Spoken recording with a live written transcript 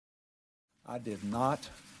I did not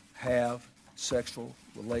have sexual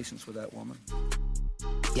relations with that woman.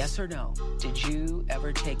 Yes or no? Did you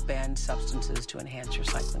ever take banned substances to enhance your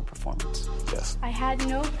cycling performance? Yes. I had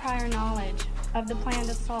no prior knowledge of the planned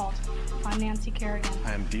assault on Nancy Kerrigan.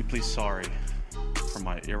 I am deeply sorry for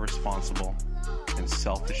my irresponsible and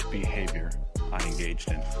selfish behavior I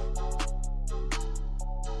engaged in.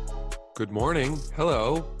 Good morning.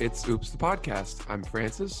 Hello. It's Oops the Podcast. I'm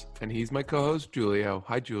Francis, and he's my co-host, Julio.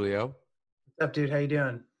 Hi, Julio. What's up, dude? How you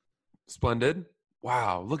doing? Splendid.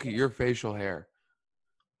 Wow, look at your facial hair.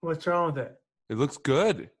 What's wrong with it? It looks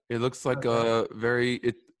good. It looks like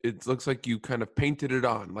it looks like you kind of painted it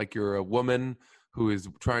on, like you're a woman who is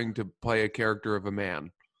trying to play a character of a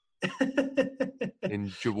man.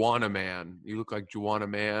 In Joanna Man. You look like Joanna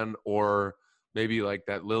Man, or maybe like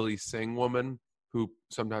that Lily Singh woman who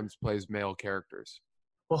sometimes plays male characters.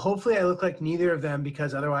 Well, hopefully I look like neither of them,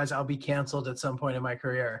 because otherwise I'll be canceled at some point in my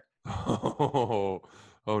career. Oh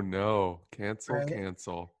no. Cancel, Right?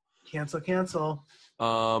 cancel. Cancel.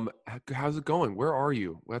 How's it going? Where are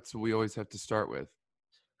you? That's what we always have to start with.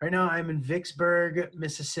 Right now I'm in Vicksburg,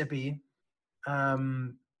 Mississippi.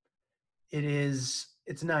 It's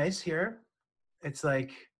nice here. It's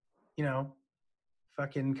like,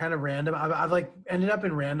 fucking kind of random. I've like ended up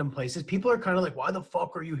in random places. People are kind of like, why the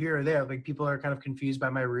fuck are you here or there? Like, people are kind of confused by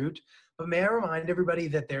my route. But may I remind everybody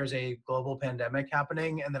that there's a global pandemic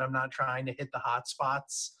happening and that I'm not trying to hit the hot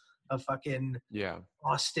spots of fucking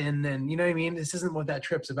Austin, and you know what I mean? This isn't what that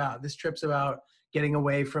trip's about. This trip's about getting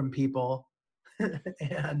away from people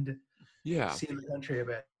and seeing the country a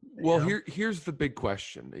bit. Well, here's the big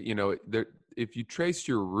question. If you trace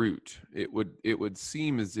your route, it would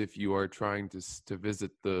seem as if you are trying to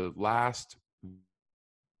visit the last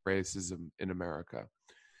racism in America.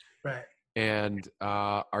 Right. And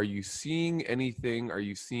are you seeing anything? Are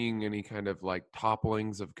you seeing any kind of like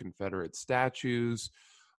topplings of Confederate statues?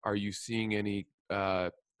 Are you seeing any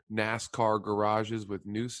NASCAR garages with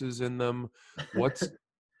nooses in them? What's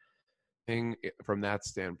thing from that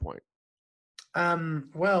standpoint?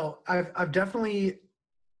 Well, I'm definitely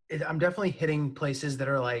hitting places that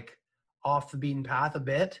are like off the beaten path a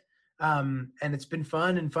bit. And it's been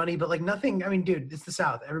fun and funny, but like nothing. I mean, dude, it's the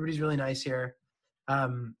South. Everybody's really nice here.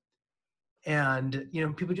 And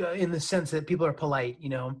people, in the sense that people are polite,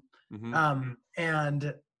 Mm-hmm.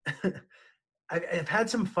 And I've had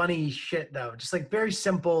some funny shit though, just like very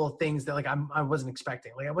simple things that like I wasn't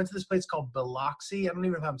expecting. Like I went to this place called Biloxi. I don't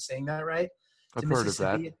even know if I'm saying that right. I've heard of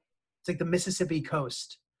that. It's like the Mississippi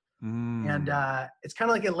coast. And And it's kind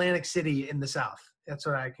of like Atlantic City in the South. That's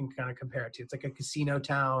what I can kind of compare it to. It's like a casino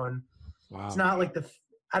town. Wow. It's not like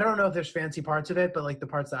I don't know if there's fancy parts of it, but like the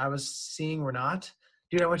parts that I was seeing were not.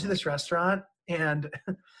 Dude, I went to this restaurant and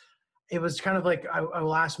it was kind of like a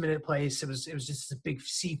last minute place. It was just a big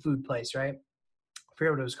seafood place, right? I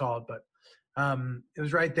forget what it was called, but it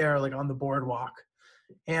was right there, like on the boardwalk.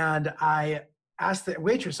 And I asked the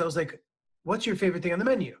waitress, I was like, what's your favorite thing on the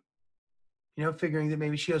menu? Figuring that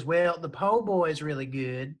maybe she goes, well, the po' boy is really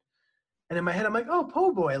good. And in my head, I'm like, oh,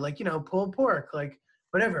 po' boy, like, pulled pork, like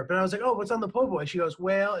whatever. But I was like, oh, what's on the po' boy? She goes,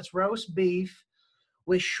 well, it's roast beef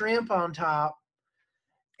with shrimp on top.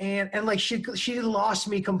 And like, she lost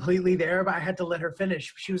me completely there, but I had to let her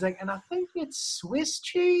finish. She was like, and I think it's Swiss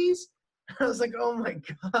cheese. I was like, oh my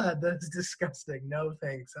God, that's disgusting. No,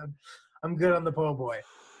 thanks. I'm good on the po' boy.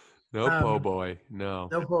 No po' boy. No.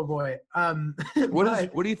 No po' boy.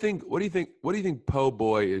 What do you think po'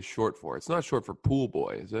 boy is short for? It's not short for pool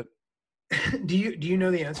boy, is it? Do you know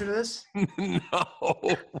the answer to this?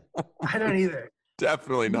 No. I don't either.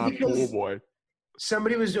 Definitely not pool boy.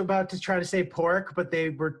 Somebody was about to try to say pork, but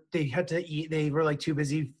they had to eat. They were like too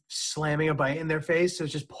busy slamming a bite in their face, so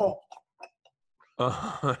it's just pork.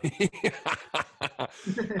 Do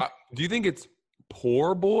you think it's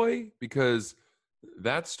poor boy? Because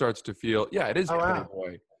that starts to feel, it is poor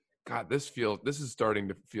boy. God, this is starting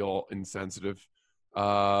to feel insensitive.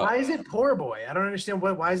 Why is it poor boy? I don't understand.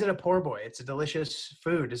 Why is it a poor boy? It's a delicious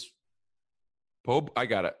food. I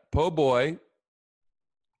got it. Po' boy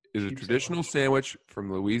is a traditional sandwich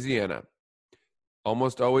from Louisiana.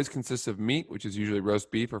 Almost always consists of meat, which is usually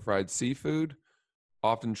roast beef or fried seafood,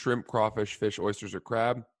 often shrimp, crawfish, fish, oysters, or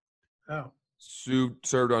crab. Oh.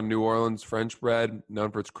 Served on New Orleans French bread,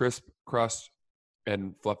 known for its crisp crust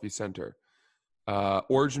and fluffy center.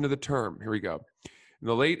 Origin of the term. Here we go. In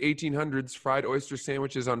the late 1800s, fried oyster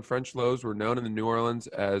sandwiches on French loaves were known in the New Orleans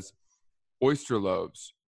as oyster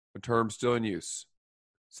loaves, a term still in use.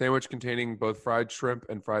 Sandwich containing both fried shrimp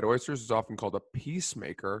and fried oysters is often called a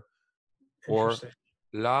peacemaker or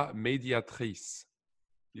la médiatrice.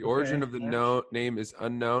 The origin Okay, of the yeah. name is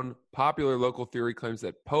unknown. Popular local theory claims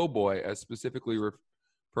that po' boy, as specifically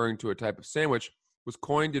referring to a type of sandwich, was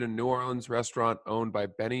coined in a New Orleans restaurant owned by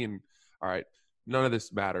Benny and. All right, none of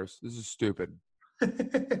this matters. This is stupid.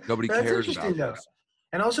 Nobody That's cares interesting about though. this.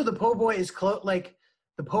 And also the po' boy is like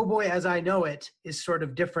the po' boy as I know it is sort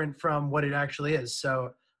of different from what it actually is.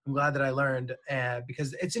 So I'm glad that I learned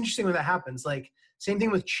because it's interesting when that happens. Like same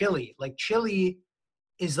thing with chili. Like chili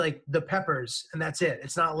is like the peppers and that's it.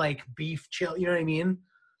 It's not like beef chili. You know what I mean?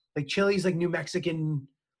 Like chili is like New Mexican.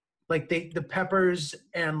 Like the peppers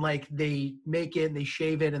and like they make it and they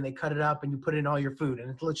shave it and they cut it up and you put it in all your food and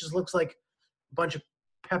it just looks like a bunch of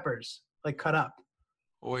peppers like cut up.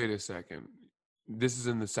 Wait a second. This is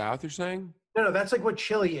in the South, you're saying? No, that's like what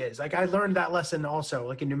chili is. Like I learned that lesson also,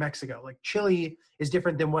 like in New Mexico. Like chili is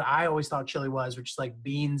different than what I always thought chili was, which is like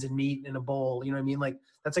beans and meat in a bowl. You know what I mean? Like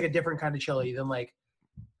that's like a different kind of chili than like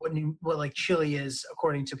what like chili is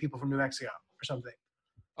according to people from New Mexico or something.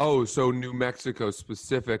 Oh, so New Mexico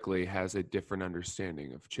specifically has a different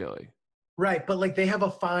understanding of chili. Right, but like they have a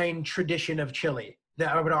fine tradition of chili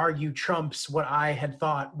that I would argue trumps what I had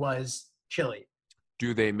thought was chili.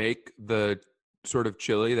 Do they make the sort of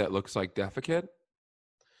chili that looks like defecate?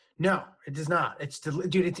 No, it does not.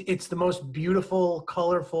 Dude, it's the most beautiful,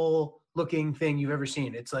 colorful looking thing you've ever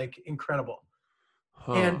seen. It's like incredible.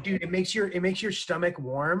 Huh. And dude, it makes your stomach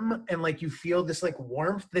warm and like you feel this like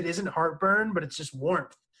warmth that isn't heartburn, but it's just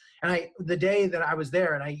warmth. And the day that I was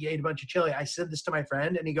there and I ate a bunch of chili, I said this to my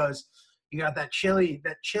friend and he goes, "You got that chili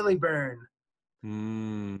burn."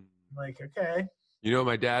 Hmm. I'm like, okay. You know what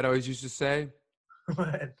my dad always used to say?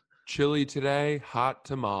 What? Chili today, hot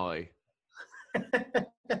tamale.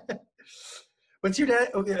 What's your dad?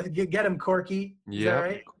 Okay, get him, Corky. Is that Yeah,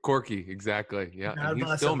 right? Corky, exactly. Yeah, God and he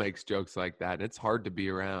bless still him. makes jokes like that. And it's hard to be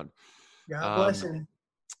around. God bless him.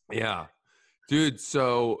 Yeah, dude.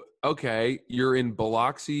 So okay, you're in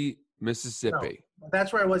Biloxi, No, Mississippi.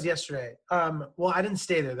 that's where I was yesterday. Well, I didn't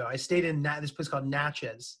stay there though. I stayed in this place called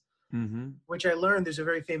Natchez, Mm-hmm. which I learned there's a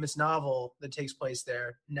very famous novel that takes place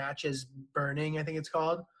there. Natchez Burning, I think it's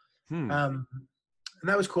called. Hmm. And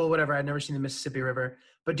that was cool. Whatever. I'd never seen the Mississippi River,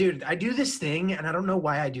 but dude, I do this thing, and I don't know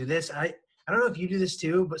why I do this. I don't know if you do this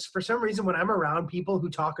too, but for some reason, when I'm around people who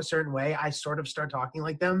talk a certain way, I sort of start talking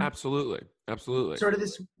like them. Absolutely, absolutely. Sort of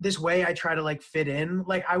this way I try to like fit in.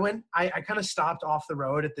 Like I kind of stopped off the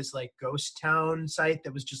road at this like ghost town site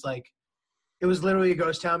that was just like, it was literally a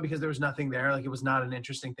ghost town because there was nothing there. Like it was not an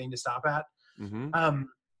interesting thing to stop at. Mm-hmm.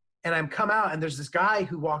 And I'm come out and there's this guy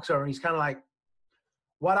who walks over and he's kind of like,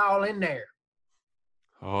 "What all in there?"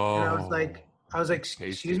 Oh, And I was like, tasty.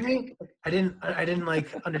 "Excuse me?" I didn't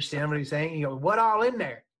like understand what he was saying. He goes, "What all in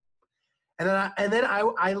there?" And then I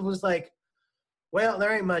was like, "Well,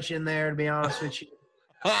 there ain't much in there, to be honest with you."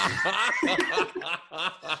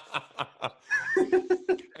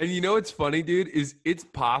 And you know what's funny, dude, is it's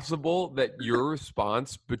possible that your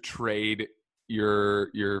response betrayed your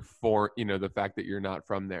the fact that you're not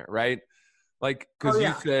from there, right? Like, because Oh,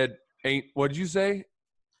 yeah. you said ain't. What did you say?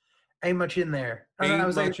 Ain't much in there. Ain't I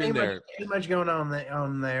was much like, in ain't there. much, ain't much going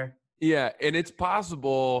on there. Yeah, and it's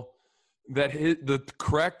possible that the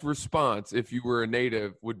correct response, if you were a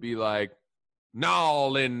native, would be like,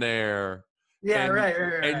 "N'all in there." Yeah, And- right.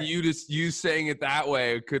 And you saying it that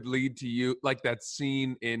way could lead to you like that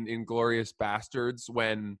scene in Inglorious Bastards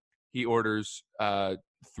when he orders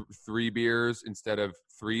 3 beers instead of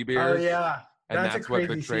 3 Oh beers. yeah, And that's that's a what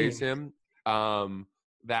crazy betrays scene. him.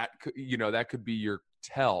 That could be your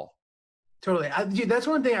tell. Totally, dude. That's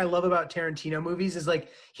one thing I love about Tarantino movies is like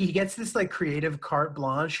he gets this like creative carte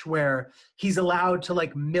blanche where he's allowed to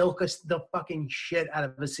like milk us the fucking shit out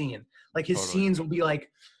of a scene. Like his Totally. scenes will be like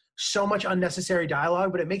so much unnecessary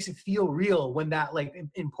dialogue, but it makes it feel real when that like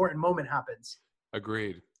important moment happens.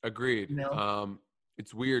 Agreed. You know?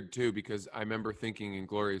 It's weird too because I remember thinking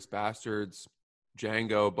Inglorious Bastards,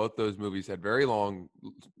 Django, both those movies had very long,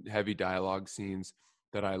 heavy dialogue scenes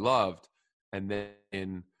that I loved, and then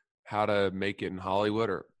in How to Make It in Hollywood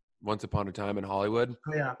or Once Upon a Time in Hollywood,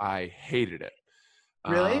 Oh, yeah. I hated it.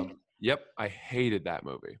 Really? Yep, I hated that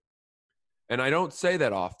movie. And I don't say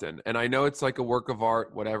that often. And I know it's like a work of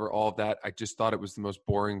art, whatever, all of that. I just thought it was the most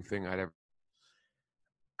boring thing I'd ever.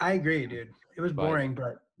 I agree, dude. It was But- boring,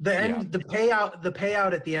 but the end, the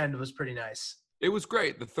payout at the end was pretty nice. It was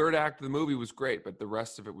great. The third act of the movie was great, but the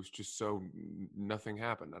rest of it was just so nothing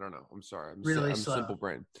happened. I don't know. I'm sorry. Really I'm slow. simple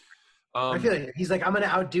brain. I feel like he's like, I'm gonna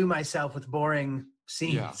outdo myself with boring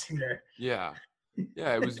scenes here. Yeah.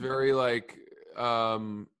 Yeah. It was very like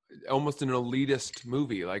almost an elitist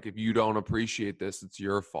movie. Like if you don't appreciate this, it's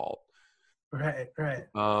your fault. Right.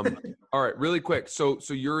 All right, really quick. So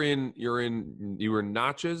you were in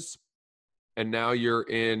Natchez, and now you're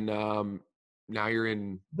in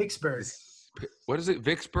Vicksburg, what is it?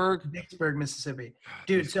 Vicksburg, Mississippi.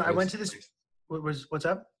 Dude, so I went to this. What's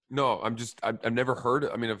up? No, I've never heard.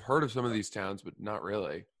 I mean, I've heard of some of these towns, but not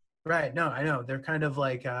really. Right. No, I know. They're kind of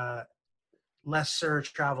like lesser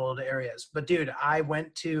traveled areas. But dude, I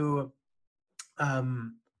went to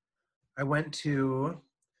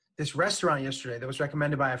this restaurant yesterday that was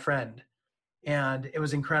recommended by a friend, and it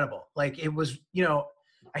was incredible. Like, it was,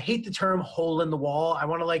 I hate the term hole in the wall. I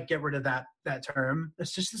want to like get rid of that term.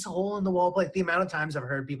 It's just this hole in the wall. Like, the amount of times I've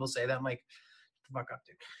heard people say that, I'm like, fuck up,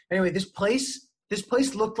 dude. Anyway, this place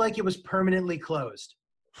looked like it was permanently closed.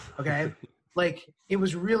 Okay. Like, it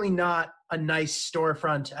was really not a nice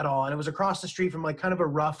storefront at all. And it was across the street from like kind of a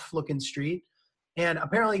rough looking street. And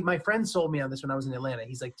apparently my friend sold me on this when I was in Atlanta.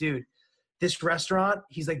 He's like, dude, this restaurant,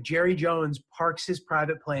 he's like, Jerry Jones parks his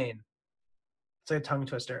private plane. It's like a tongue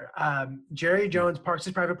twister. Jerry Jones parks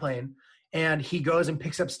his private plane, and he goes and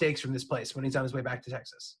picks up steaks from this place when he's on his way back to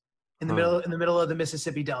Texas in the middle of the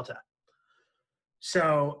Mississippi Delta.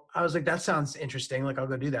 So I was like, that sounds interesting. Like, I'll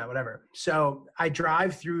go do that, whatever. So I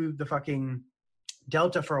drive through the fucking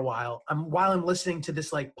Delta for a while. While I'm listening to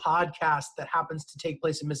this like podcast that happens to take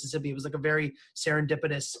place in Mississippi. It was like a very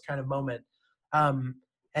serendipitous kind of moment.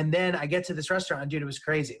 And then I get to this restaurant, and dude, it was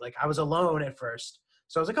crazy. Like, I was alone at first.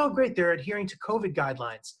 So I was like, oh, great. They're adhering to COVID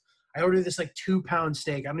guidelines. I ordered this like 2-pound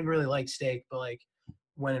steak. I don't even really like steak, but like,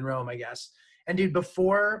 when in Rome, I guess. And dude,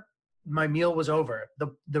 before my meal was over,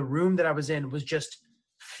 the room that I was in was just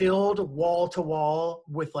filled wall to wall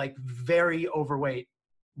with like very overweight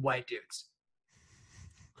white dudes.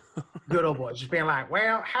 Good old boys, just being like,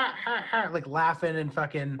 well, ha, ha, ha, like laughing and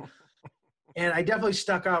fucking. And I definitely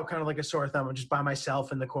stuck out kind of like a sore thumb. I'm just by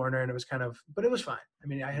myself in the corner, and it was kind of, but it was fine. I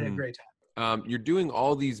mean, I had a great time. You're doing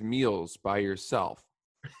all these meals by yourself.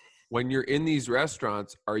 When you're in these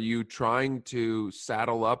restaurants, are you trying to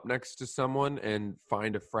saddle up next to someone and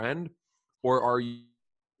find a friend, or are you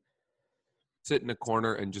sit in a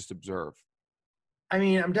corner and just observe? I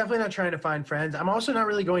mean, I'm definitely not trying to find friends. I'm also not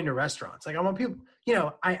really going to restaurants. Like, I want people,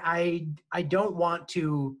 I don't want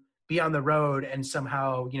to be on the road and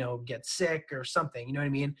somehow, get sick or something, you know what I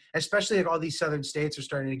mean? Especially if all these southern states are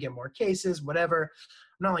starting to get more cases, whatever.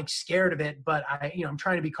 I'm not like scared of it, but I'm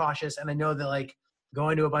trying to be cautious. And I know that like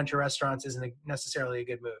going to a bunch of restaurants isn't necessarily a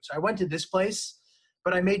good move. So I went to this place,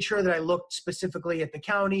 but I made sure that I looked specifically at the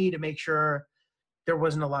county to make sure there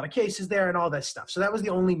wasn't a lot of cases there and all that stuff. So that was the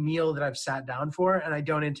only meal that I've sat down for. And I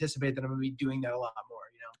don't anticipate that I'm going to be doing that a lot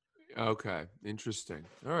more, Okay. Interesting.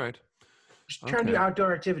 All right. Just trying to do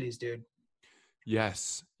outdoor activities, dude.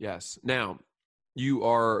 Yes. Now, you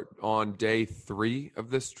are on day 3 of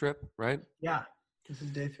this trip, right? Yeah. This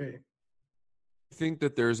is day 3. Think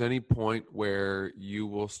that there's any point where you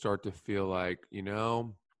will start to feel like,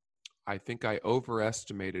 I think I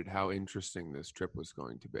overestimated how interesting this trip was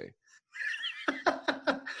going to be.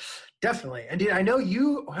 Definitely. And dude, I know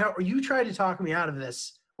you tried to talk me out of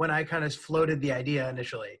this when I kind of floated the idea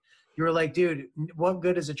initially. You were like, dude, what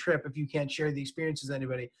good is a trip if you can't share the experiences with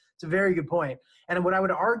anybody? It's a very good point. And what I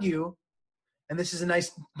would argue, and this is a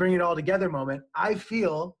nice bring it all together moment, I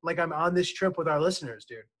feel like I'm on this trip with our listeners,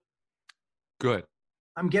 dude. Good.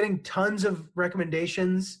 I'm getting tons of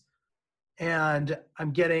recommendations, and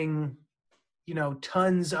I'm getting,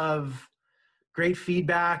 tons of great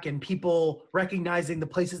feedback and people recognizing the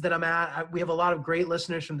places that I'm at. We have a lot of great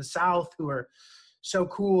listeners from the South who are so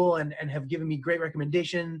cool and have given me great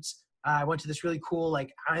recommendations. I went to this really cool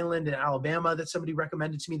like island in Alabama that somebody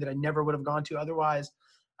recommended to me that I never would have gone to otherwise.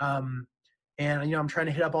 And I'm trying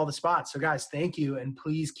to hit up all the spots. So guys, thank you. And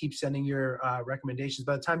please keep sending your recommendations.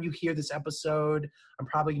 By the time you hear this episode, I'm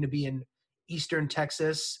probably going to be in Eastern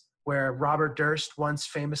Texas, where Robert Durst once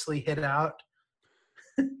famously hid out.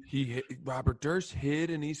 Robert Durst hid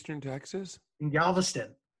in Eastern Texas? In Galveston.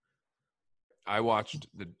 I watched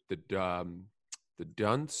the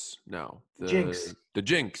Dunce. No, Jinx. The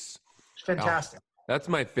Jinx. It's fantastic. Oh, that's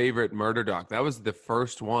my favorite murder doc. That was the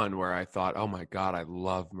first one where I thought, oh my God, I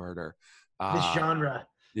love murder. This genre.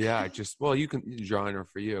 Yeah, you can genre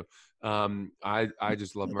for you. I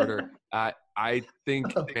just love murder. I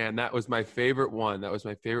think, man, that was my favorite one.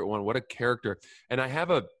 What a character. And I have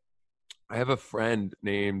a friend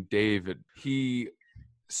named David. He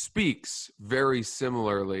speaks very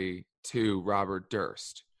similarly to Robert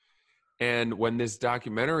Durst. And when this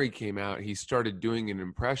documentary came out, he started doing an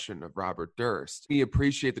impression of Robert Durst. We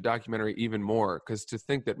appreciate the documentary even more, because to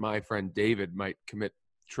think that my friend David might commit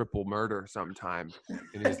triple murder sometime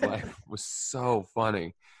in his life was so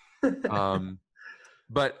funny.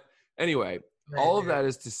 But Anyway, all of that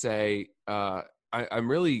is to say, I'm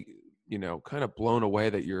really, kind of blown away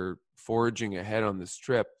that you're forging ahead on this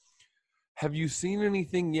trip. Have you seen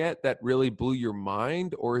anything yet that really blew your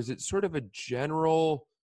mind, or is it sort of a general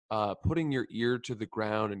putting your ear to the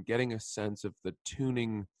ground and getting a sense of the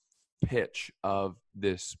tuning pitch of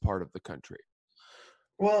this part of the country?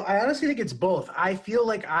 Well, I honestly think it's both. I feel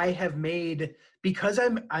like I have made, because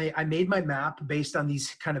I made my map based on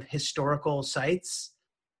these kind of historical sites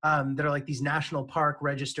that are like these national park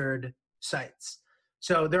registered sites.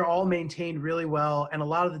 So they're all maintained really well. And a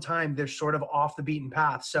lot of the time they're sort of off the beaten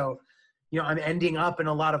path. So, I'm ending up in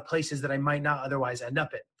a lot of places that I might not otherwise end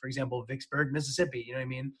up in. For example, Vicksburg, Mississippi, you know what I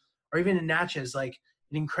mean? Or even in Natchez, like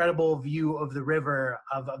an incredible view of the river,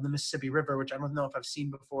 of the Mississippi River, which I don't know if I've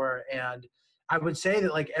seen before. And I would say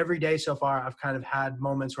that like every day so far, I've kind of had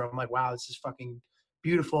moments where I'm like, wow, this is fucking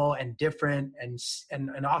beautiful and different and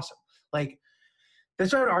awesome. Like,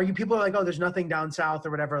 that's what I would argue. People are like, oh, there's nothing down south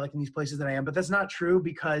or whatever, like in these places that I am. But that's not true,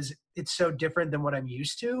 because it's so different than what I'm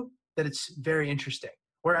used to that it's very interesting.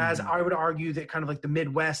 Whereas I would argue that kind of like the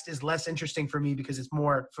Midwest is less interesting for me because it's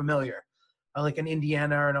more familiar. Like an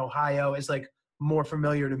Indiana or an Ohio is like more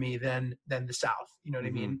familiar to me than the South. You know what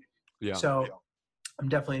I mean? Yeah. So I'm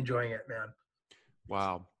definitely enjoying it, man.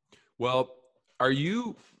 Wow. Well, are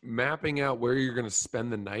you mapping out where you're going to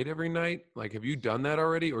spend the night every night? Like, have you done that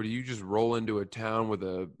already? Or do you just roll into a town with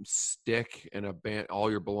a stick and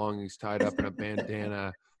all your belongings tied up in a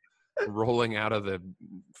bandana, rolling out of the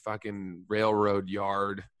fucking railroad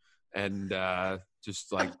yard and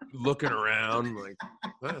just like looking around like,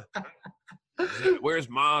 where's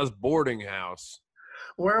Ma's boarding house?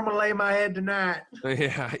 Where am I lay my head tonight?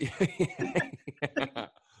 Yeah.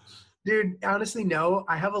 Dude, honestly, no.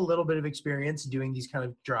 I have a little bit of experience doing these kind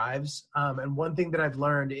of drives. And one thing that I've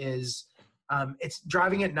learned is it's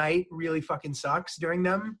driving at night really fucking sucks during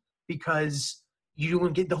them, because you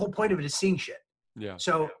don't get, the whole point of it is seeing shit. Yeah.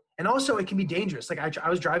 So, and also it can be dangerous. Like I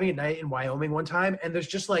was driving at night in Wyoming one time, and there's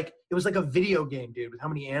just like, it was like a video game, dude, with how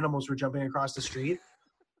many animals were jumping across the street.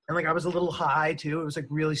 And like, I was a little high too. It was like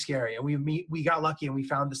really scary. And we got lucky and we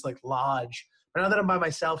found this like lodge. But now that I'm by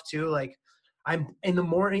myself too, like I'm in the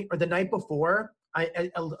morning or the night before,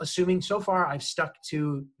 assuming so far I've stuck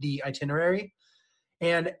to the itinerary,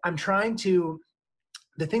 and I'm trying to,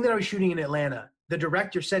 the thing that I was shooting in Atlanta, the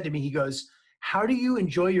director said to me, he goes, how do you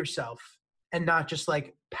enjoy yourself and not just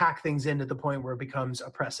like pack things in to the point where it becomes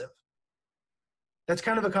oppressive? That's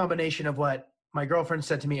kind of a combination of what my girlfriend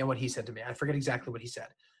said to me and what he said to me. I forget exactly what he said,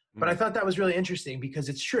 but I thought that was really interesting because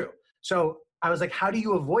it's true. So I was like, how do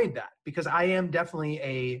you avoid that? Because I am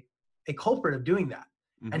definitely a culprit of doing that.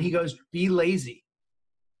 And he goes, be lazy.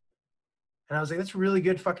 And I was like, that's really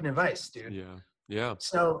good fucking advice, dude. Yeah. Yeah.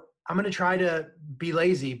 So I'm going to try to be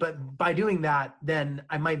lazy, but by doing that, then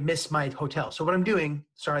I might miss my hotel. So what I'm doing,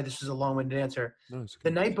 sorry, this is a long-winded answer. No, it's okay.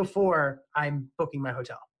 The night before, I'm booking my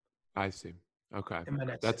hotel. I see. Okay. In my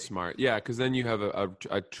next That's city. smart. Yeah. Cause then you have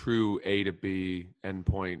a true A to B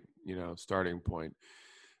endpoint, starting point.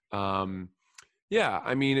 Yeah.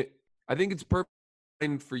 I mean, I think it's perfect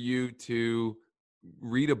for you to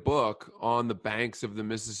read a book on the banks of the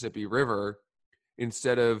Mississippi River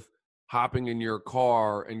instead of hopping in your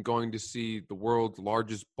car and going to see the world's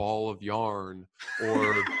largest ball of yarn,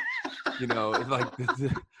 or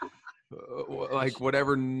like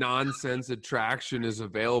whatever nonsense attraction is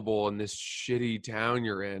available in this shitty town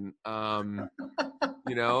you're in. I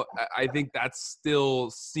think that's still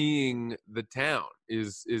seeing the town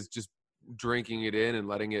is just drinking it in and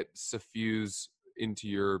letting it suffuse into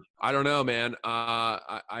your, I don't know, man.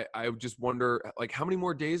 I just wonder, like, how many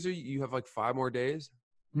more days are you have? Like 5 more days?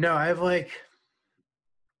 No, I have like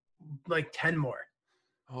 10 more.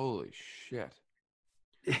 Holy shit.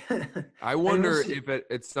 I wonder see, if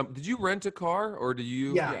it's some, did you rent a car or do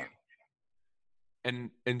you? Yeah.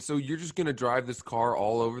 And so you're just going to drive this car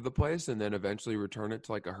all over the place and then eventually return it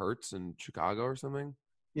to like a Hertz in Chicago or something?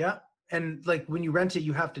 Yeah. And like when you rent it,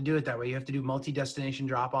 you have to do it that way. You have to do multi-destination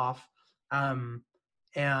drop off.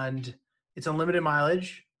 And it's unlimited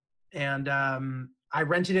mileage. And I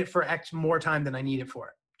rented it for X more time than I need it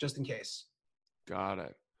for, just in case. Got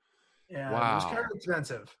it. And wow. It was kind of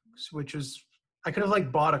expensive, which was, I could have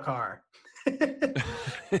like bought a car.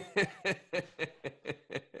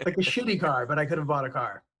 Like a shitty car, but I could have bought a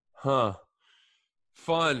car. Huh.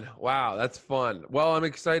 Fun. Wow, that's fun. Well, I'm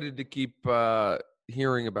excited to keep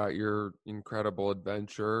hearing about your incredible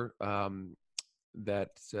adventure. That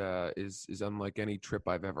is unlike any trip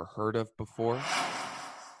I've ever heard of before.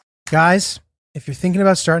 Guys, if you're thinking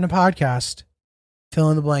about starting a podcast, fill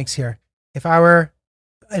in the blanks here. If I were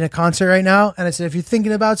in a concert right now and I said, if you're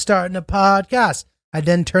thinking about starting a podcast, I'd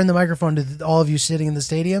then turn the microphone to all of you sitting in the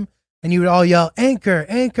stadium, and you would all yell, "Anchor,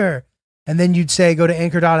 Anchor." And then you'd say, go to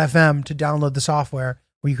anchor.fm to download the software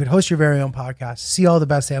where you could host your very own podcast, see all the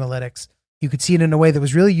best analytics. You could see it in a way that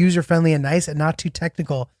was really user-friendly and nice and not too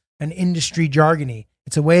technical and industry jargony.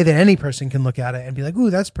 It's a way that any person can look at it and be like,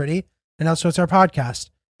 ooh, that's pretty. And also it's our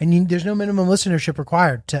podcast. And there's no minimum listenership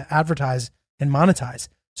required to advertise and monetize.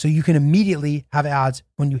 So you can immediately have ads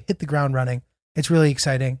when you hit the ground running. It's really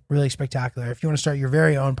exciting, really spectacular. If you want to start your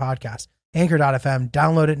very own podcast, anchor.fm,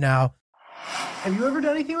 download it now. Have you ever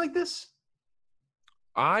done anything like this?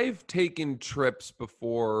 I've taken trips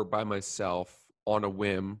before by myself on a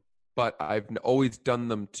whim, but I've always done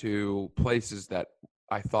them to places that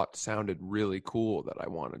I thought sounded really cool that I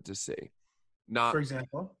wanted to see. Not, for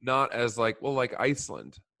example, not as like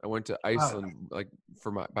Iceland. I went to Iceland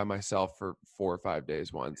by myself for 4 or 5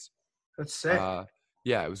 days once. That's sick.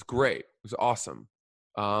 Yeah, it was great. It was awesome.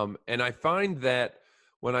 And I find that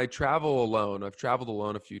when I travel alone, I've traveled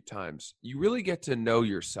alone a few times, you really get to know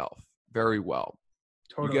yourself very well.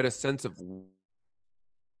 Totally. You get a sense of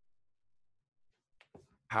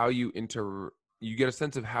how you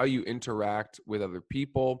interact with other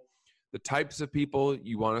people, the types of people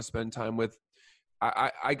you want to spend time with.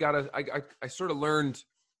 I sort of learned,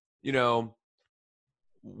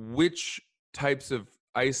 which types of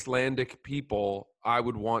Icelandic people I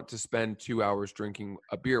would want to spend 2 hours drinking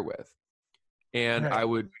a beer with. And right. I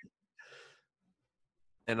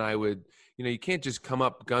would, you can't just come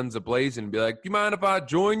up guns a-blazing and be like, do you mind if I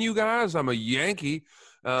join you guys? I'm a Yankee.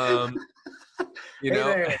 You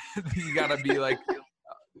got to be like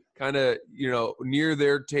kind of, near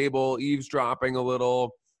their table, eavesdropping a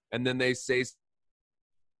little. And then they say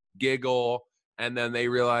giggle, and then they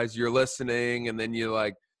realize you're listening. And then you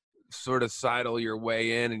like sort of sidle your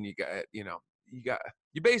way in, and you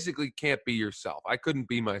basically can't be yourself. I couldn't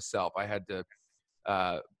be myself. I had to,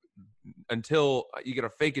 until you got to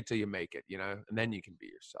fake it till you make it, and then you can be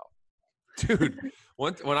yourself. Dude,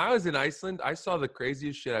 when I was in Iceland, I saw the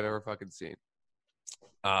craziest shit I've ever fucking seen.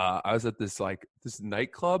 I was at this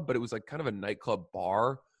nightclub, but it was like kind of a nightclub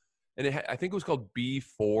bar. And I think it was called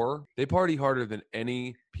B4. They party harder than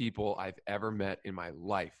any people I've ever met in my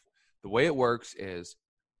life. The way it works is,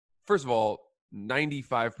 first of all,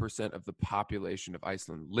 95% of the population of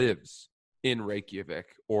Iceland lives in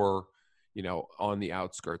Reykjavik or, on the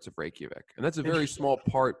outskirts of Reykjavik. And that's a very small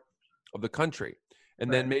part of the country.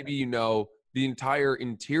 And then maybe, the entire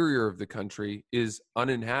interior of the country is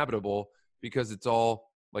uninhabitable because it's all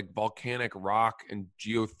like volcanic rock and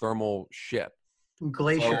geothermal shit.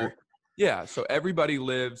 Glacier. So everybody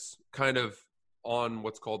lives kind of on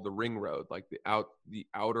what's called the ring road, like the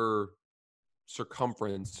outer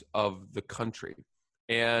circumference of the country.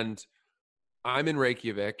 And I'm in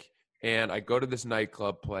Reykjavik, and I go to this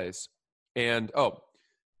nightclub place, and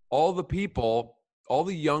all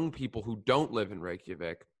the young people who don't live in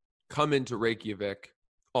Reykjavik come into Reykjavik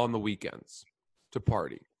on the weekends to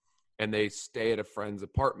party. And they stay at a friend's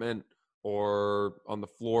apartment or on the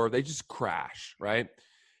floor. They just crash, right?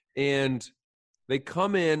 And they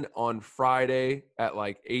come in on Friday at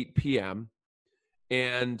like 8 p.m.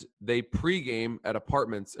 and they pregame at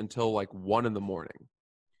apartments until like 1 a.m.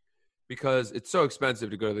 because it's so expensive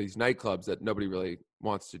to go to these nightclubs that nobody really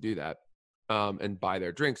wants to do that and buy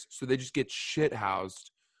their drinks. So they just get shit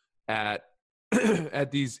housed at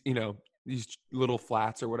at these, these little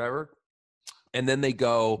flats or whatever. And then they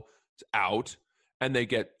go out and they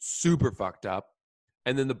get super fucked up.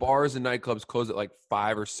 And then the bars and nightclubs close at like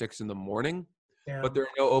 5 or 6 in the morning. Yeah. But there are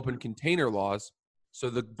no open container laws. So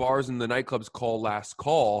the bars and the nightclubs call last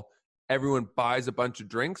call. Everyone buys a bunch of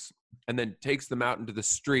drinks and then takes them out into the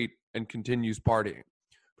street and continues partying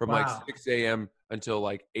from like 6 a.m. until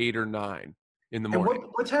like 8 or 9 in the morning.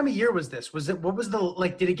 And what time of year was this? Did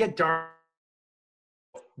it get dark?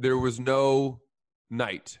 There was no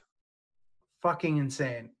night. Fucking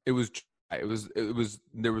insane. There was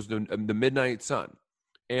the midnight sun.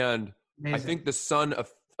 And amazing. I think the sun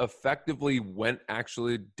effectively went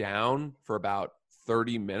actually down for about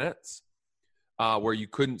 30 minutes where you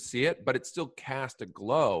couldn't see it, but it still cast a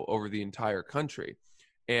glow over the entire country.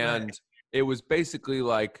 And it was basically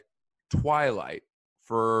like twilight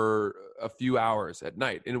for a few hours at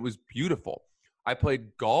night. And it was beautiful. I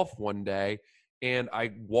played golf one day and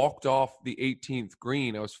I walked off the 18th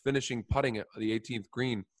green. I was finishing putting at the 18th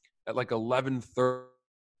green at like 11:30.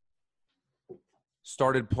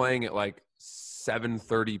 Started playing at like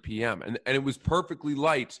 7:30 p.m. And it was perfectly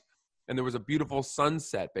light. And there was a beautiful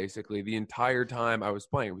sunset basically the entire time I was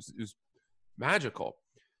playing. It was magical.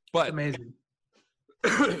 But amazing.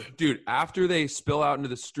 Dude, after they spill out into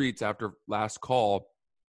the streets after last call,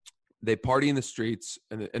 they party in the streets,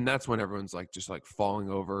 and that's when everyone's like just like falling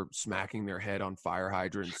over, smacking their head on fire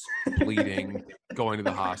hydrants, bleeding, going to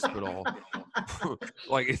the hospital.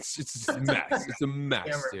 Like it's a mess. It's a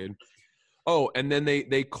mess, dude. Oh, and then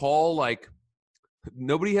they call like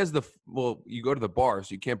nobody has you go to the bar,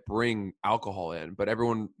 so you can't bring alcohol in, but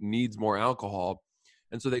everyone needs more alcohol.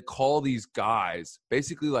 And so they call these guys,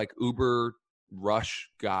 basically like Uber rush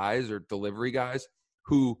guys or delivery guys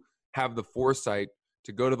who have the foresight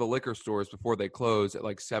to go to the liquor stores before they close at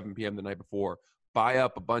like 7 p.m. the night before, buy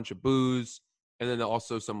up a bunch of booze, and then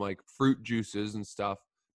also some like fruit juices and stuff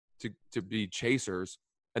to be chasers.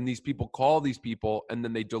 And these people call these people, and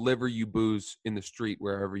then they deliver you booze in the street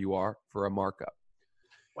wherever you are for a markup.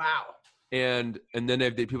 Wow. And then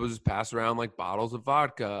people just pass around like bottles of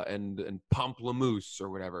vodka and pamplemousse or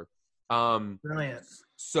whatever. Brilliant.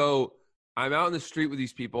 So I'm out in the street with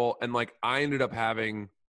these people, and like I ended up having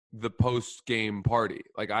the post game party.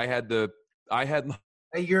 Like I had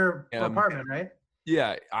At your apartment, right?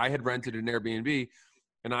 Yeah, I had rented an Airbnb,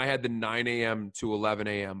 and I had the 9 a.m. to 11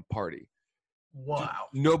 a.m. party. Wow.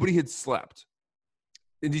 Nobody had slept,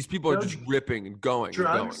 and these people are just ripping and going.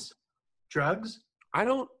 Drugs? I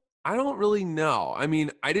don't really know. I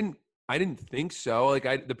mean, I didn't think so.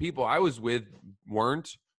 Like the people I was with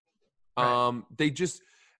weren't. Right. They just,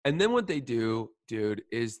 and then what they do, dude,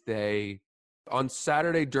 is on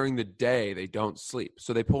Saturday during the day, they don't sleep.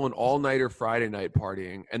 So they pull an all-nighter Friday night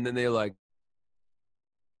partying, and then they like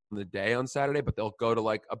on the day on Saturday, but they'll go to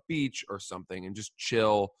like a beach or something and just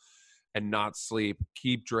chill and not sleep,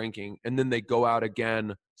 keep drinking. And then they go out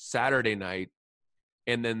again Saturday night,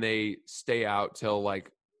 and then they stay out till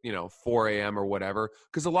like, 4 a.m. or whatever.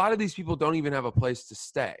 Because a lot of these people don't even have a place to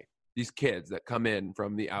stay. These kids that come in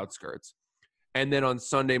from the outskirts. And then on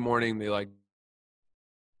Sunday morning, they like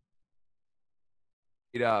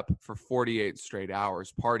get up for 48 straight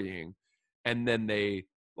hours partying. And then they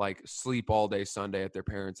like sleep all day Sunday at their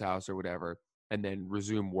parents' house or whatever, and then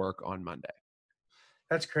resume work on Monday.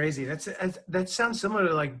 That's crazy. That sounds similar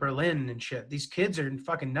to like Berlin and shit. These kids are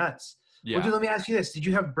fucking nuts. Yeah. Well, dude, let me ask you this. Did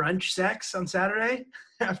you have brunch sex on Saturday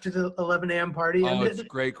after the 11 a.m. party ended? Oh, it's a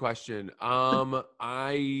great question.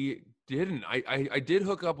 I didn't. I did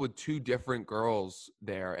hook up with two different girls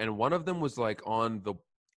there, and one of them was like on the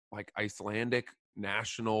like Icelandic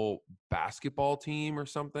national basketball team or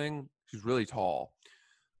something. She's really tall.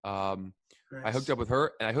 Nice. I hooked up with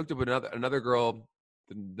her, and I hooked up with another girl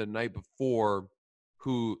the night before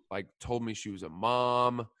who like told me she was a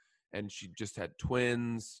mom and she just had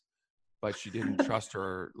twins, but she didn't trust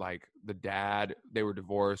her, like the dad, they were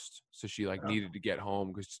divorced. So she like needed to get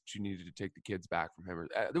home because she needed to take the kids back from him.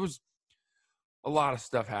 There was a lot of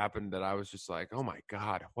stuff happened that I was just like, oh my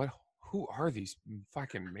God, who are these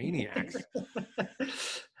fucking maniacs?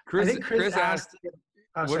 Chris asked,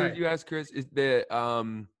 what did you ask, Chris? Is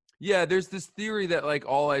the, yeah, there's this theory that like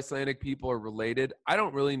all Icelandic people are related. I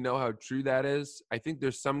don't really know how true that is. I think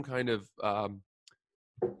there's some kind of,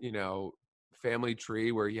 family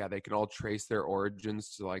tree where, yeah, they can all trace their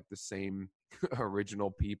origins to like the same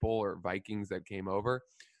original people or Vikings that came over.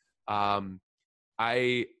 But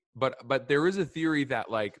there is a theory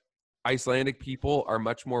that like Icelandic people are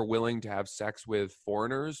much more willing to have sex with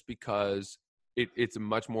foreigners because it's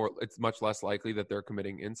much less likely that they're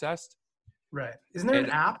committing incest. Right. Isn't there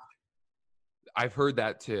an app? I've heard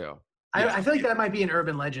that too. I feel like that might be an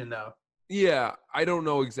urban legend though. Yeah, I don't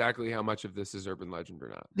know exactly how much of this is urban legend or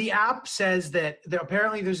not. The app says that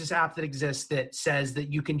apparently there's this app that exists that says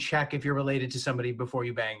that you can check if you're related to somebody before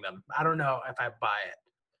you bang them. I don't know if I buy it,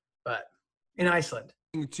 but in Iceland.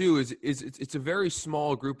 Too is it's a very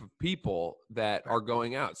small group of people that are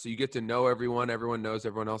going out, so you get to know everyone knows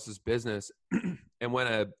everyone else's business. And when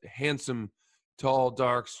a handsome, tall,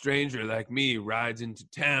 dark stranger like me rides into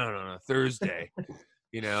town on a Thursday,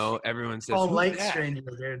 everyone says, all light stranger,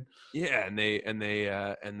 dude. Yeah, and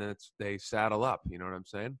they saddle up, you know what I'm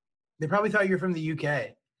saying? They probably thought you're from the UK.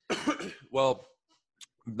 Well,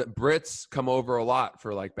 the Brits come over a lot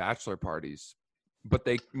for like bachelor parties, but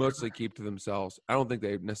they mostly keep to themselves. I don't think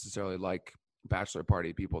they necessarily like bachelor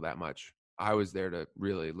party people that much. I was there to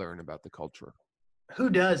really learn about the culture. Who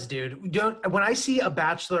does, dude? When I see a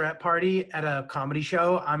bachelorette party at a comedy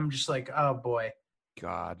show, I'm just like, oh boy.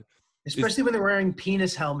 God. Especially when they're wearing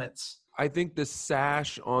penis helmets. I think the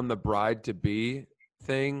sash on the bride-to-be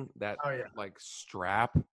thing, that like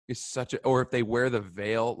strap is such a, or if they wear the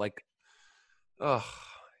veil, like,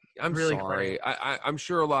 I'm really sorry. I'm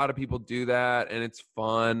sure a lot of people do that and it's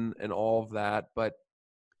fun and all of that, but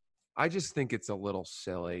I just think it's a little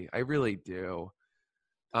silly. I really do.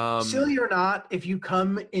 Silly or not, if you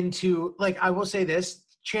come into, like, I will say this,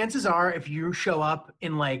 chances are if you show up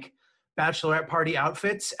in like bachelorette party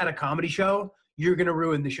outfits at a comedy show, you're going to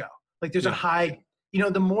ruin the show. Like there's a Yeah. high,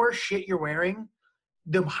 the more shit you're wearing,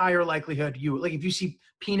 the higher likelihood like if you see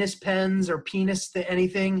penis pens or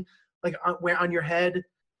anything like on your head,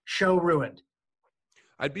 show ruined.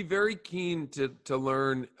 I'd be very keen to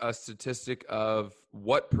learn a statistic of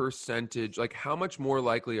what percentage, like how much more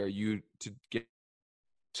likely are you to get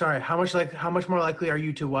Sorry, how much more likely are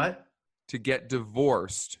you to what? to get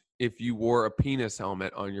divorced if you wore a penis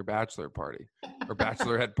helmet on your bachelor party or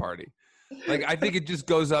bachelorette party? Like, I think it just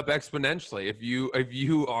goes up exponentially. If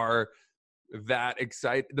you are that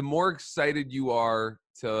excited, the more excited you are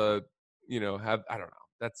to, have, I don't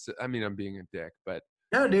know. I'm being a dick, but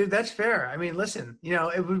No, dude, that's fair. I mean, listen,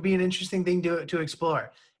 it would be an interesting thing to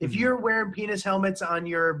explore. If you're wearing penis helmets on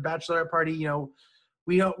your bachelorette party,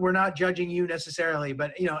 we're not judging you necessarily,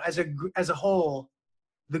 but as a whole,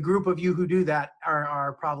 the group of you who do that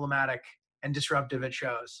are problematic and disruptive at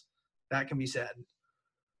shows. That can be said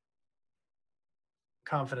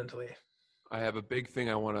confidently. I have a big thing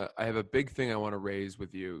I want to raise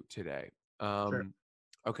with you today. Sure.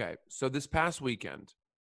 Okay, so this past weekend,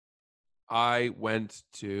 I went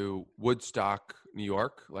to Woodstock, New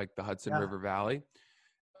York, like the Hudson River Valley,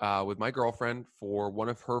 with my girlfriend for one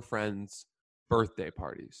of her friends' birthday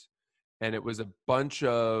parties. And it was a bunch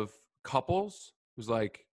of couples. It was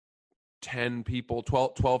like 10 people,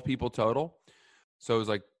 12 people total. So it was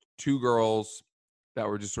like 2 girls that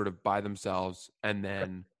were just sort of by themselves and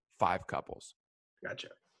then 5 couples. Gotcha.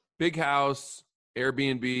 Big house,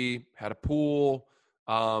 Airbnb, had a pool,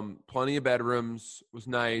 plenty of bedrooms, was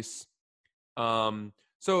nice.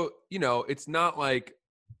 So, it's not like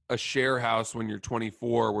a share house when you're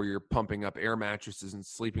 24 where you're pumping up air mattresses and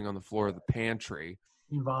sleeping on the floor of the pantry.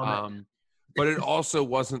 You vomit. But it also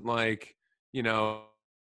wasn't like,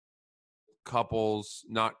 couples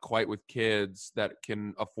not quite with kids that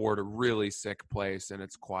can afford a really sick place and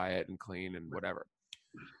it's quiet and clean and whatever.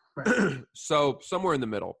 Right. So somewhere in the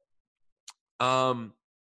middle. The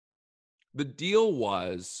deal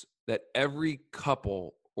was that every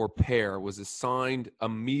couple or pair was assigned a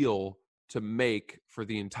meal to make for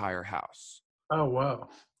the entire house. Oh, wow.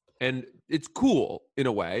 And it's cool in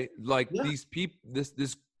a way. Like these people,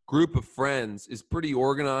 this group of friends is pretty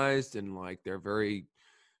organized and like they're very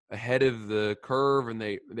ahead of the curve, and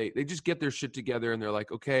they just get their shit together and they're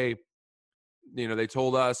like, okay, they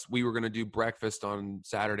told us we were going to do breakfast on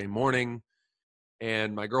Saturday morning,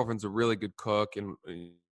 and my girlfriend's a really good cook, and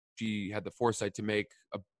she had the foresight to make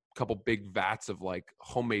a couple big vats of like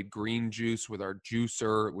homemade green juice with our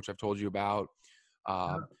juicer, which I've told you about.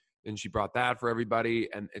 And she brought that for everybody,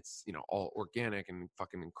 and it's, all organic and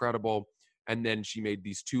fucking incredible. And then she made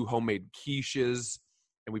these 2 homemade quiches,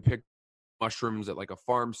 and we picked mushrooms at like a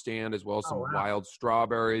farm stand, as well as some wild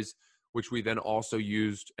strawberries, which we then also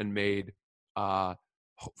used and made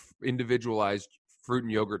individualized fruit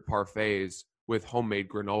and yogurt parfaits with homemade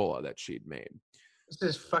granola that she'd made.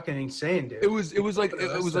 This is fucking insane, dude. It would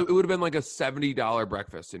have been like a $70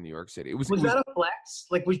 breakfast in New York City. Was that a flex?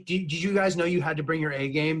 Like, did you guys know you had to bring your A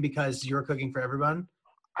game because you were cooking for everyone?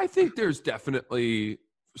 I think there's definitely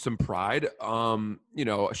some pride.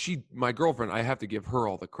 My girlfriend, I have to give her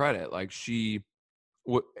all the credit. Like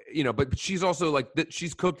but she's also like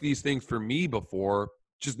she's cooked these things for me before,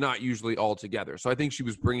 just not usually all together. So I think she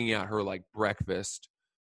was bringing out her like breakfast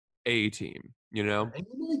A team, And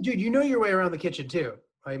dude, your way around the kitchen too.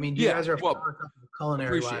 I mean, you guys are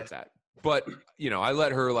culinary appreciate wise. that. But I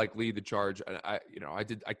let her like lead the charge, and I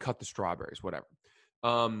cut the strawberries, whatever.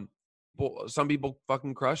 Some people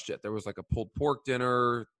fucking crushed it. There was like a pulled pork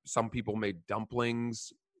dinner. Some people made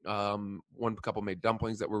dumplings. One couple made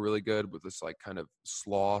dumplings that were really good with this like kind of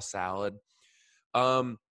slaw salad.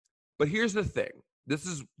 But here's the thing. This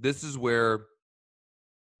is where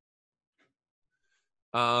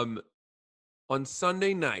on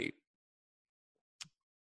Sunday night,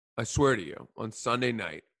 I swear to you, on Sunday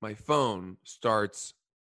night, my phone starts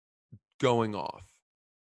going off,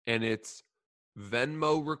 and it's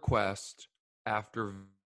Venmo request after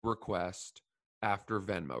request after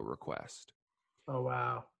Venmo request. Oh,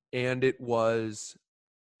 wow. And it was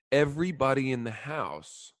everybody in the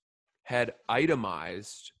house had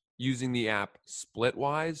itemized using the app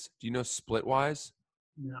Splitwise. Do you know Splitwise?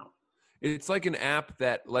 No. It's like an app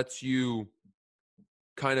that lets you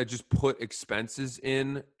kind of just put expenses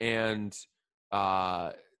in and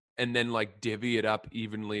then like divvy it up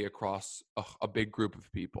evenly across a big group of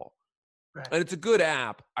people. Right. And it's a good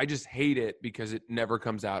app. I just hate it because it never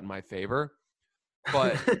comes out in my favor.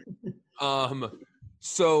 But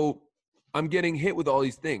so I'm getting hit with all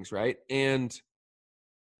these things, right? And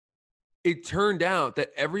it turned out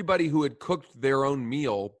that everybody who had cooked their own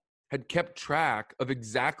meal had kept track of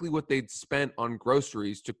exactly what they'd spent on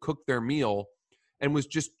groceries to cook their meal and was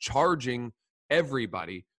just charging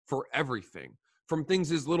everybody for everything, from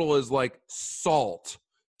things as little as like salt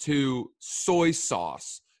to soy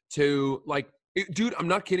sauce to like, dude, I'm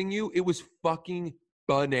not kidding you. It was fucking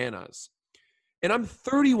bananas. And I'm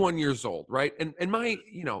 31 years old, right? And my,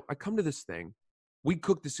 I come to this thing. We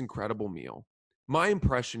cooked this incredible meal. My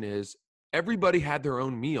impression is everybody had their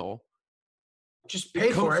own meal. Just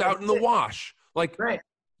pay for it. It comes out in the wash. Like, right.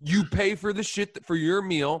 You pay for the shit for your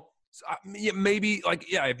meal. So, maybe,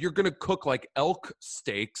 if you're going to cook like elk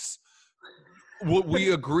steaks,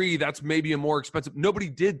 we agree that's maybe a more expensive. Nobody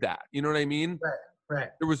did that. You know what I mean? Right.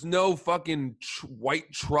 There was no fucking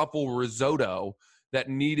white truffle risotto that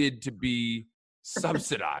needed to be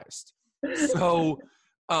subsidized. So,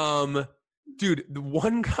 dude, the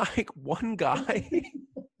one guy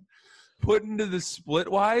put into the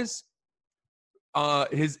Splitwise,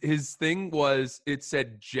 his thing was, it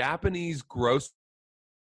said Japanese gross.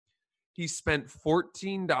 He spent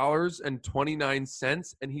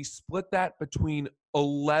 $14.29 and he split that between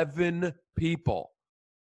 11 people.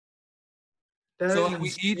 So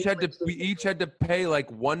we each had to pay like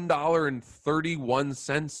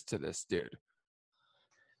 $1.31 to this dude.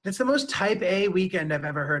 That's the most type A weekend I've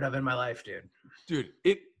ever heard of in my life, dude. Dude,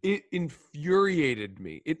 it infuriated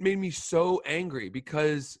me. It made me so angry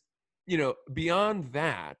because, beyond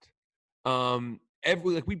that, we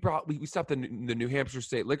stopped in the New Hampshire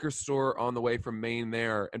State Liquor Store on the way from Maine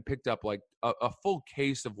there and picked up like a full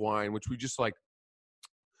case of wine, which we just like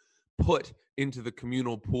put into the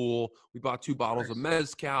communal pool. We bought 2 bottles of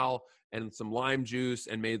mezcal and some lime juice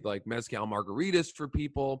and made like mezcal margaritas for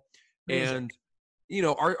people. Amazing. And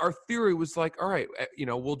our theory was like, all right,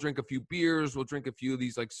 we'll drink a few beers, we'll drink a few of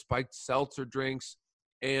these like spiked seltzer drinks,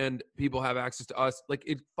 and people have access to us. Like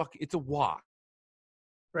it's a walk.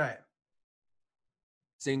 Right.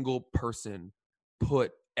 Single person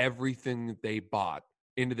put everything that they bought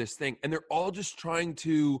into this thing, and they're all just trying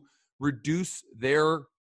to reduce their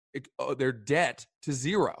debt to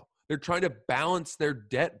zero. They're trying to balance their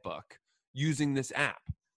debt book using this app.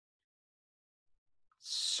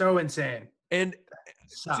 So insane. And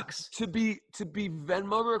sucks. To be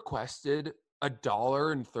Venmo requested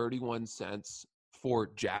 $1.31 for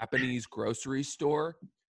Japanese grocery store.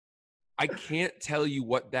 I can't tell you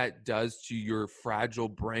what that does to your fragile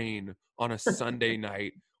brain on a Sunday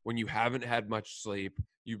night when you haven't had much sleep,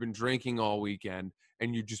 you've been drinking all weekend,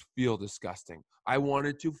 and you just feel disgusting. I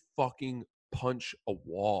wanted to fucking punch a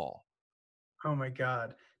wall. Oh my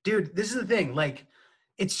God. Dude, this is the thing. Like,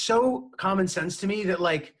 it's so common sense to me that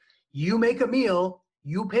like, you make a meal,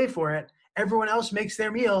 you pay for it. Everyone else makes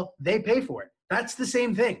their meal, they pay for it. That's the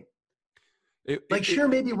same thing. Sure,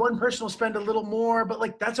 maybe one person will spend a little more, but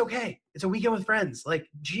like, that's okay. It's a weekend with friends. Like,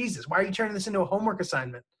 Jesus, why are you turning this into a homework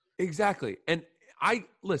assignment? Exactly. And I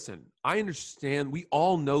understand. We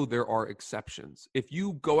all know there are exceptions. If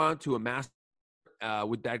you go out to a mass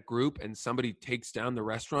with that group and somebody takes down the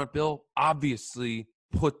restaurant bill, obviously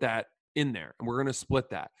put that in there and we're going to split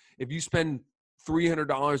that. If you spend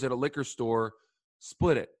 $300 at a liquor store,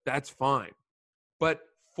 split it. That's fine. But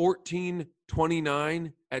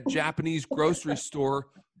 $14.29 at Japanese grocery store,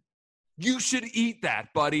 you should eat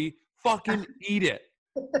that, buddy. Fucking eat it.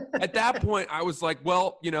 At that point, I was like,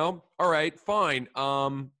 well, all right, fine.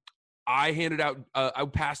 I handed out, I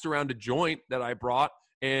passed around a joint that I brought,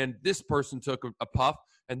 and this person took a puff,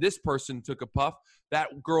 and this person took a puff.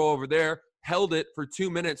 That girl over there held it for 2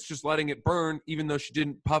 minutes, just letting it burn, even though she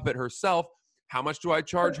didn't puff it herself. How much do I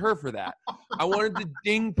charge her for that? I wanted to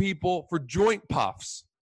ding people for joint puffs.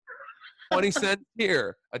 20 cents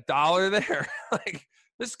here, $1 there. Like,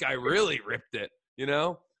 this guy really ripped it,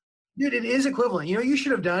 Dude, it is equivalent. You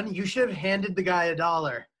should have done? You should have handed the guy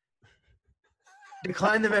 $1.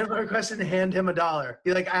 Decline the Venmo request and hand him $1.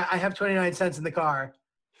 Be like, I have 29 cents in the car.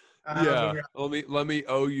 Yeah, let me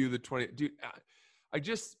owe you the 20. Dude,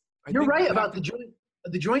 You're right about the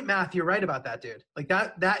joint math. You're right about that, dude. Like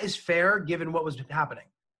that is fair given what was happening.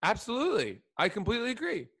 Absolutely. I completely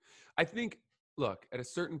agree. I think, look, at a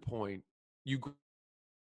certain point, you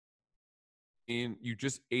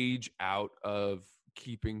just age out of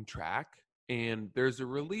keeping track, and there's a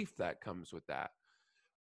relief that comes with that.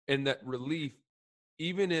 And that relief,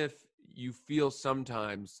 even if you feel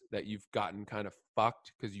sometimes that you've gotten kind of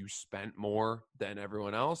fucked because you spent more than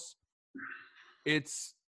everyone else, the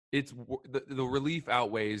relief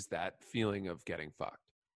outweighs that feeling of getting fucked.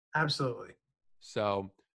 Absolutely.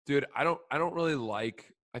 So, dude, I don't really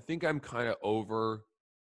like, I think I'm kind of over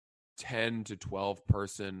 10 to 12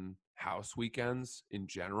 person house weekends in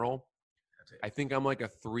general. I think I'm like a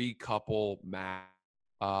 3 couple max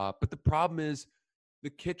But the problem is the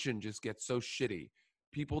kitchen just gets so shitty.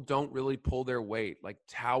 People don't really pull their weight. Like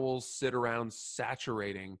towels sit around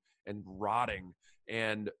saturating and rotting.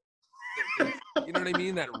 And you know what I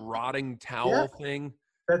mean? That rotting towel thing.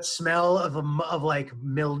 That smell of like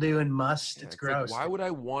mildew and must. Yeah, it's like, gross. why would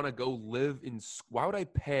I want to go why would I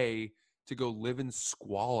pay to go live in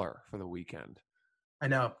squalor for the weekend? I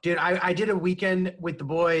know, dude. I did a weekend with the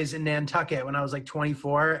boys in Nantucket when I was like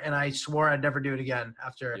 24, and I swore I'd never do it again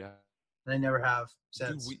after. Yeah. And I never have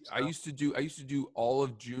Dude, since. I used to do all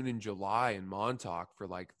of June and July in Montauk for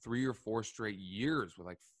like 3 or 4 straight years with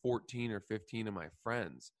like 14 or 15 of my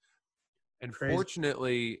friends. And Crazy.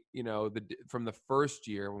 fortunately, you know, from the first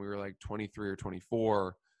year when we were like 23 or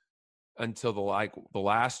 24 until the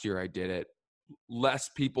last year I did it, less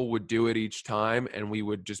people would do it each time, and we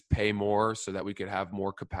would just pay more so that we could have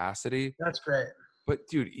more capacity. That's great. But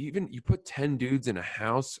dude, even you put 10 dudes in a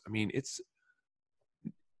house, I mean, it's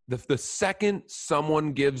the second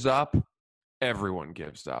someone gives up, everyone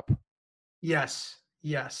gives up. Yes.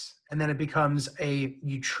 And then it becomes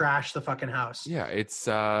you trash the fucking house. Yeah, it's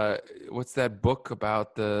what's that book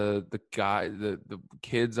about the guy, the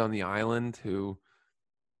kids on the island who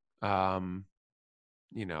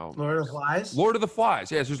you know, Lord of the Flies. Lord of the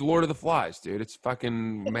Flies. Yes, there's Lord of the Flies, dude. It's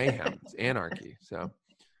fucking mayhem. It's anarchy. So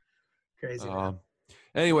Crazy. Man.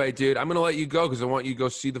 Anyway, dude, I'm gonna let you go because I want you to go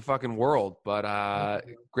see the fucking world. But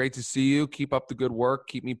great to see you. Keep up the good work.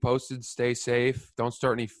 Keep me posted. Stay safe. Don't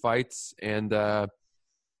start any fights. And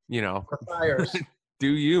you know, Or fires. do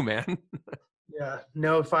you, man? Yeah,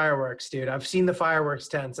 no fireworks, dude. I've seen the fireworks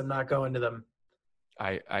tents. I'm not going to them.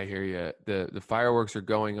 I hear you. The fireworks are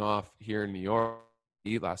going off here in New York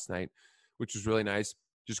last night, which was really nice.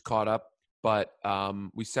 Just caught up. But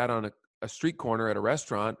we sat on a street corner at a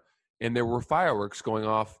restaurant, and there were fireworks going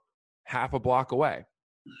off half a block away.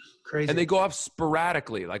 Crazy. And they go off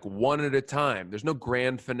sporadically, like one at a time. There's no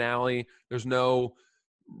grand finale. There's no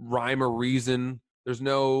rhyme or reason. There's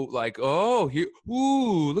no like, oh, here,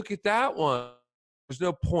 ooh, look at that one. There's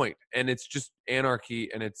no point. And it's just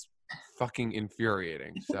anarchy, and it's fucking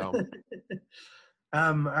infuriating. So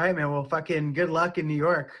all right, man. Well, fucking good luck in New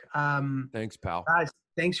York. thanks, pal. Guys,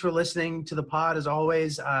 thanks for listening to the pod as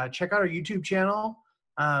always. Check out our YouTube channel.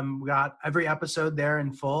 We got every episode there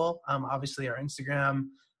in full. Obviously our Instagram.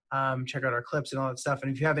 Check out our clips and all that stuff.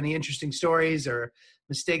 And if you have any interesting stories or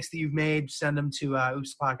mistakes that you've made, send them to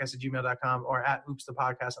oopsthepodcast@gmail.com or at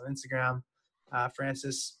oopsthepodcast on Instagram.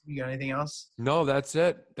 Francis, you got anything else? No, that's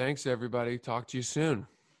it. Thanks, everybody. Talk to you soon.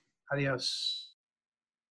 Adios.